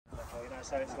that,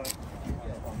 so it's like.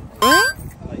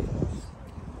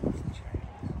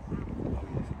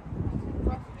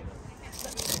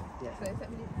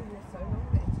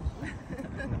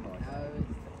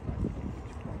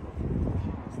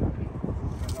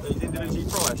 Individually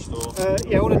priced, or?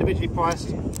 Yeah, all individually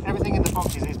priced. Everything in the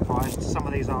boxes is priced. Some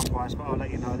of these aren't priced, but I'll let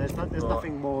you know. There's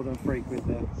nothing more than free quid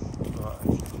there. Right.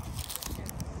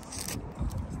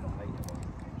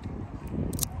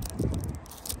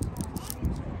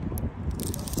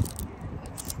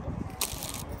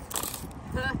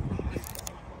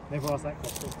 Never asked that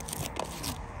question.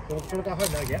 Do you want to go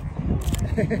home now yet?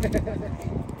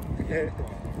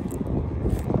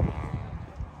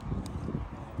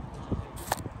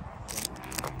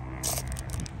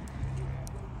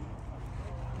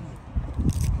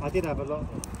 I did have a lot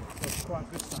of quite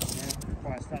good stuff there,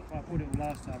 quite stuff. I bought it all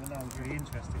last time and that was really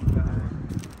interesting, but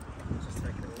I'm just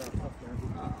taking it off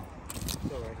now.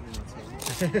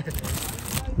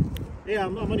 Yeah,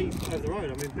 I'm only over the road,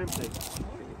 I'm in Pemsley.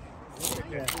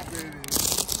 Yeah.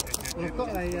 Well, I've got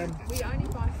a... We only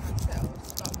buy for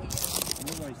ourselves, but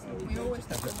we always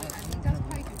have it, and it does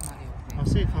pay good money. I'll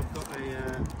see if I've got a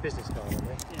business card on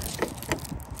there.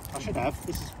 Yeah. I should have.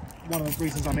 This is one of the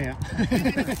reasons I'm here.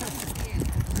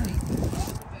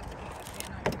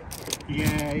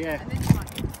 Yeah, yeah. And then you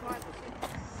might get private.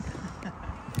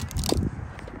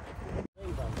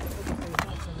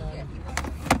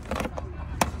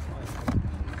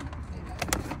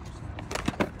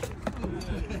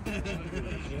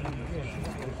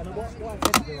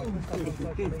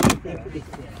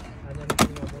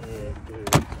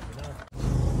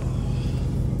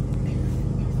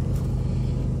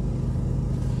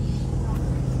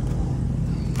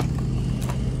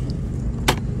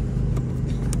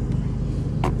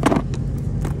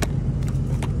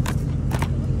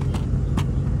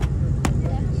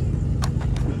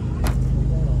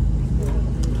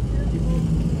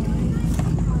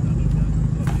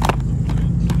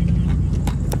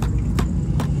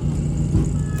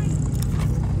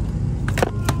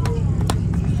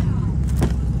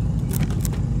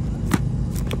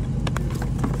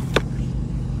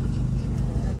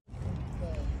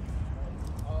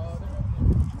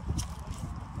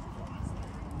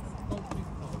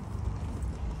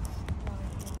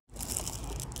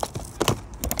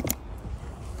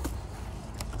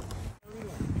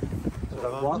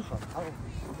 One.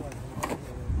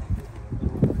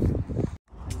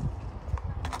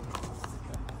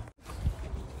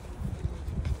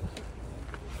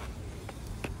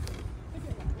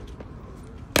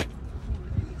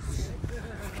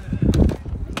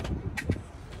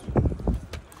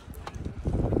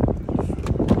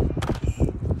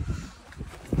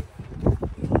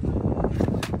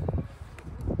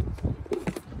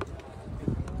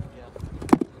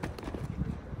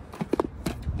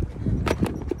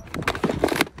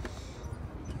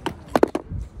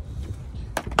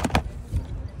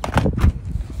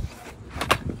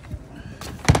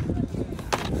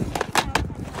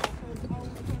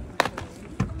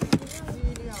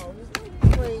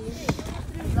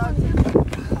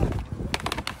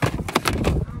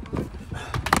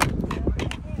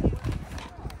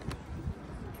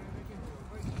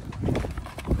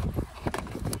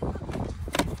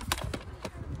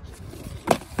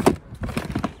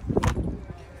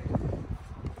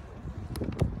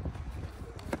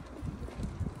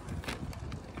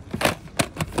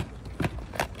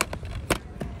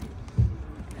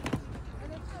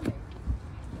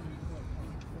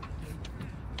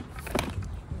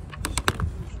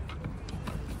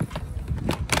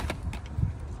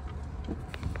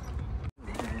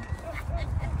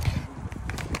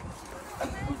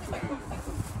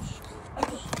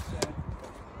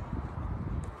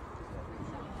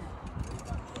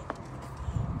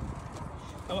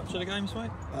 How much are the games,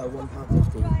 mate?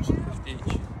 £1.50 each. 50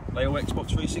 each. They all Xbox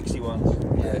 360 ones?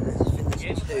 Yeah,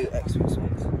 there's two Xbox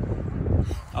ones.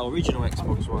 Oh, original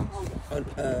Xbox ones?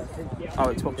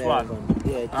 Xbox One?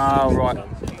 Yeah. Oh, right.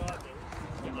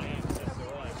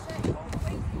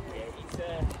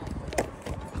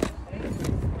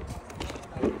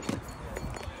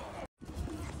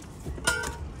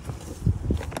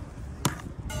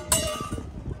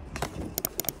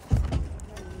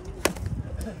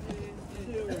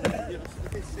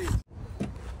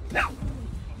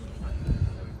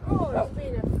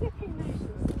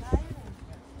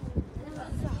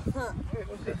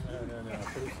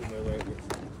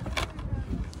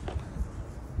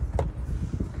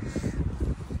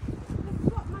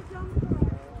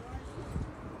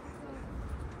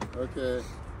 Okay.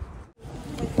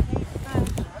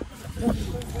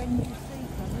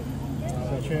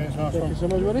 So cheers, nice one. Thank you so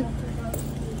much, buddy.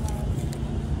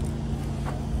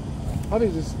 I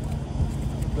think this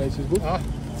place is good.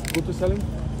 Good to sell him.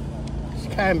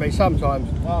 It can be sometimes.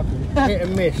 Hit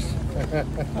and miss.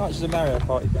 How much is a Mario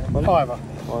Party game, buddy? Fiver.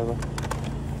 Fiver.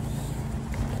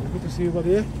 Good to see you, buddy.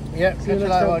 Yeah. Yeah, See you catch you next later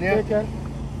time. on, yeah. Take care.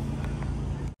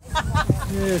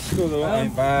 Yeah, still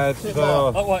ain't bad.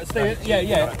 Oh, right, Steve,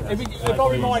 yeah. If I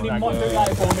remind him, might do it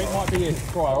later for me, it might be his.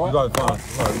 Right, all right? You've got to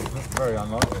find, very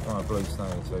unlikely to find a blue snake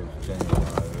or two genuine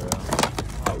over here.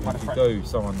 If you do,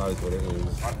 someone knows what it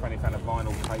is. I had a friend who found a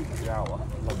vinyl tape of the hour a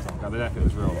long time ago. I don't know if it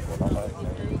was real or not.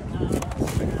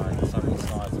 So many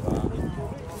sides of that.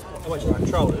 How much are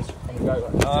controllers?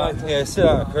 Yeah, sit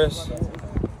out, Chris.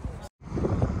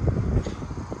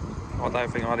 I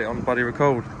don't think I had it on bloody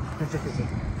record.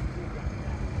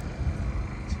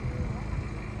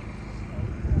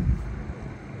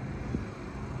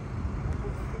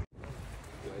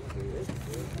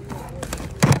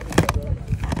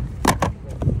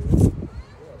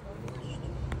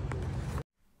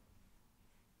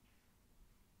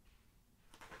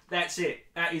 That's it.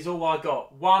 That is all I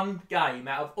got. One game.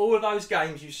 Out of all of those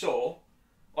games you saw,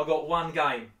 I got one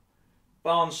game.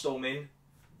 Barnstorming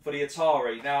for the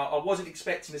Atari. Now, I wasn't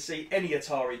expecting to see any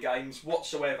Atari games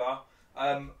whatsoever.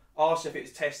 Asked if it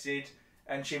was tested,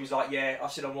 and she was like, yeah. I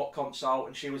said, on what console?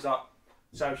 And she was like,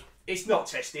 so it's not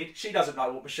tested. She doesn't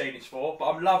know what machine it's for, but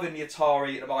I'm loving the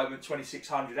Atari at the moment,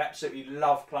 2600. Absolutely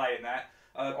love playing that.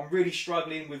 I'm really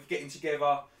struggling with getting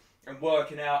together and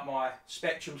working out my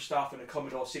Spectrum stuff and the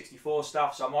Commodore 64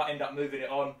 stuff, so I might end up moving it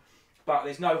on. But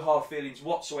there's no hard feelings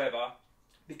whatsoever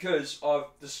because I've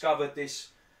discovered this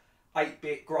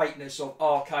 8-bit greatness of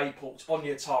arcade ports on the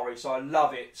Atari, so I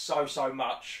love it so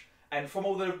much. And from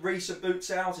all the recent boot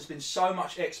sales, there's been so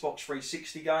much Xbox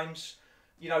 360 games.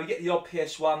 You know, you get the odd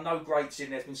PS1, no greats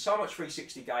in there. There's been so much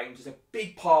 360 games. There's a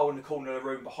big pile in the corner of the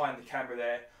room behind the camera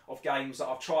there of games that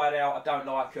I've tried out, I don't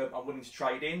like them, I'm willing to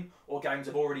trade in, or games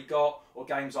I've already got, or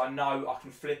games I know I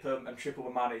can flip them and triple the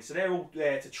money. So they're all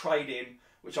there to trade in,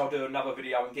 which I'll do another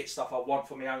video and get stuff I want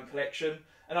for my own collection.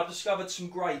 And I've discovered some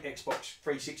great Xbox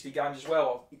 360 games as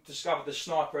well. I've discovered the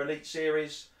Sniper Elite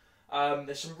series.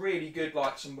 There's some really good,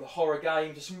 like some horror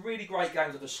games. There's some really great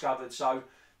games I've discovered. So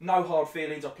no hard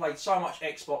feelings. I've played so much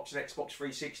Xbox and Xbox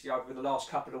 360 over the last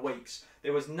couple of weeks.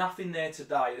 There was nothing there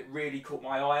today that really caught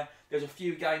my eye. There's a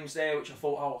few games there which I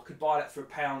thought, oh, I could buy that for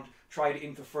 £1, trade it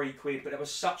in for £3, but there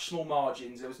was such small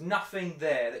margins. There was nothing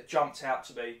there that jumped out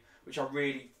to me, which I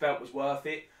really felt was worth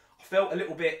it. I felt a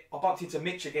little bit, I bumped into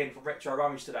Mitch again from Retro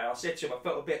Rummage today. I said to him, I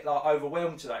felt a bit like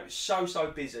overwhelmed today. It was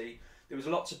so busy. There was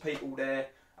lots of people there,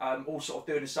 all sort of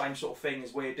doing the same sort of thing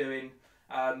as we're doing.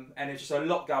 And there's just a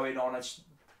lot going on. I just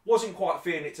wasn't quite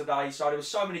feeling it today, so there was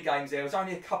so many games there. There was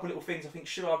only a couple little things I think,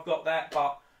 should I've got that,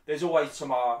 but there's always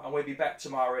tomorrow, and we'll be back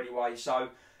tomorrow anyway. So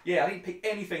yeah, I didn't pick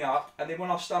anything up, and then when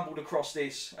I stumbled across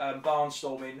this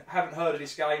Barnstorming, haven't heard of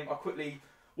this game, I quickly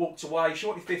walked away. She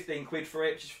wanted 15 quid for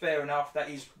it, which is fair enough.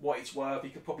 That is what it's worth. You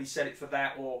could probably sell it for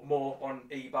that or more on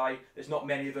eBay. There's not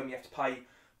many of them. You have to pay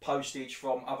postage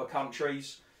from other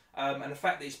countries. And the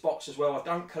fact that it's boxed as well. I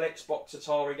don't collect box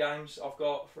Atari games. I've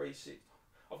got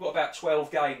about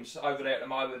 12 games over there at the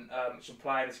moment, which I'm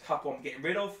playing. There's a couple I'm getting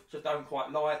rid of, which I don't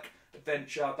quite like.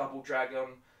 Adventure, Double Dragon,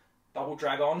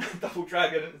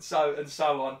 and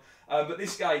so on. But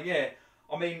this game, yeah,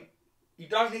 I mean, you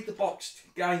don't need the boxed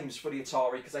games for the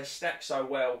Atari because they stack so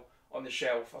well on the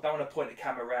shelf. I don't want to point the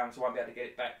camera around so I won't be able to get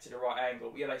it back to the right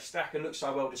angle. But yeah, they stack and look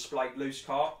so well displayed loose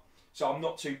cart. So I'm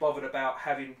not too bothered about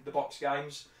having the box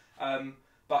games.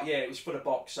 But yeah, it was for the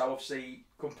box, so obviously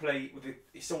complete with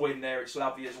it's all in there. It's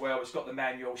lovely as well. It's got the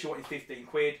manual. She wanted 15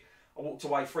 quid. I walked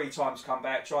away 3 times, come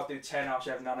back, tried to do 10, I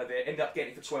have none of it. Ended up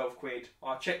getting it for 12 quid.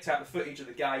 I checked out the footage of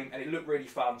the game and it looked really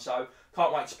fun, so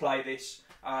can't wait to play this.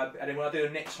 And then when I do the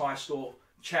next high score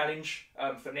challenge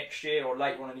for next year or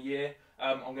later on in the year,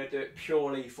 I'm going to do it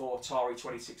purely for Atari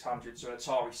 2600, so an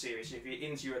Atari series. So if you're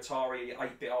into your Atari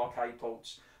 8-bit arcade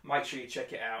ports, make sure you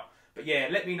check it out. But yeah,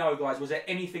 let me know, guys, was there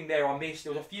anything there I missed?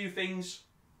 There was a few things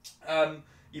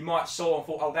you might saw and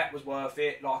thought, oh, that was worth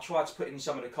it. Like I tried to put in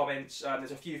some of the comments.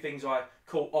 There's a few things I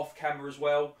caught off camera as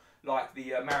well, like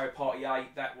the Mario Party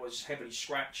 8, that was heavily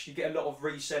scratched. You get a lot of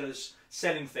resellers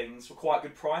selling things for quite a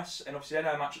good price, and obviously they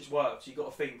know how much it's worth, so you've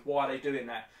got to think, why are they doing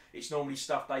that? It's normally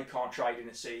stuff they can't trade in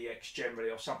at CEX generally,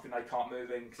 or something they can't move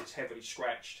in because it's heavily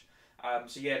scratched.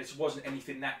 So yeah, this wasn't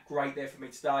anything that great there for me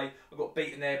today. I got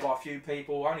beaten there by a few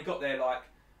people. I only got there like,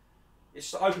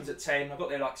 it opens at 10, I got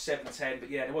there like 7:10, but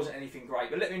yeah, there wasn't anything great.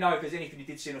 But let me know if there's anything you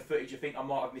did see in the footage you think I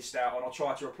might have missed out on. I'll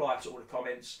try to reply to all the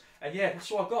comments. And yeah,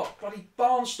 that's what I got. Bloody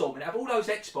Barnstorming. Out of all those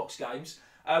Xbox games,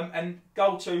 And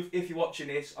Goldtooth, if you're watching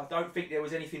this, I don't think there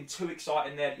was anything too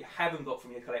exciting there that you haven't got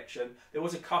from your collection. There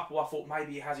was a couple I thought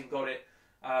maybe he hasn't got it.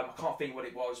 I can't think what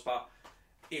it was, but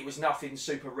it was nothing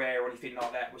super rare or anything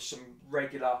like that. It was some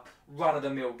regular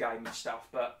run-of-the-mill gaming stuff.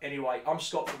 But anyway, I'm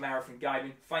Scott from Marathon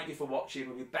Gaming. Thank you for watching.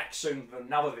 We'll be back soon with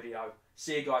another video.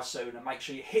 See you guys soon, and make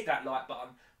sure you hit that like button.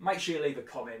 Make sure you leave a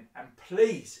comment, and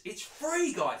please, it's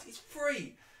free, guys. It's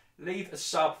free. Leave a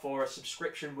sub for a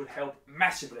subscription would help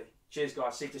massively. Cheers,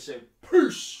 guys. See you soon.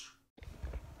 Peace.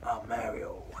 I'm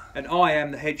Mario. And I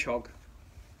am the Hedgehog.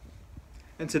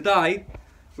 And today,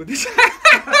 with this...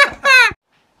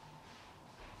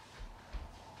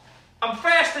 I'm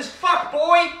fast as fuck,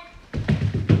 boy!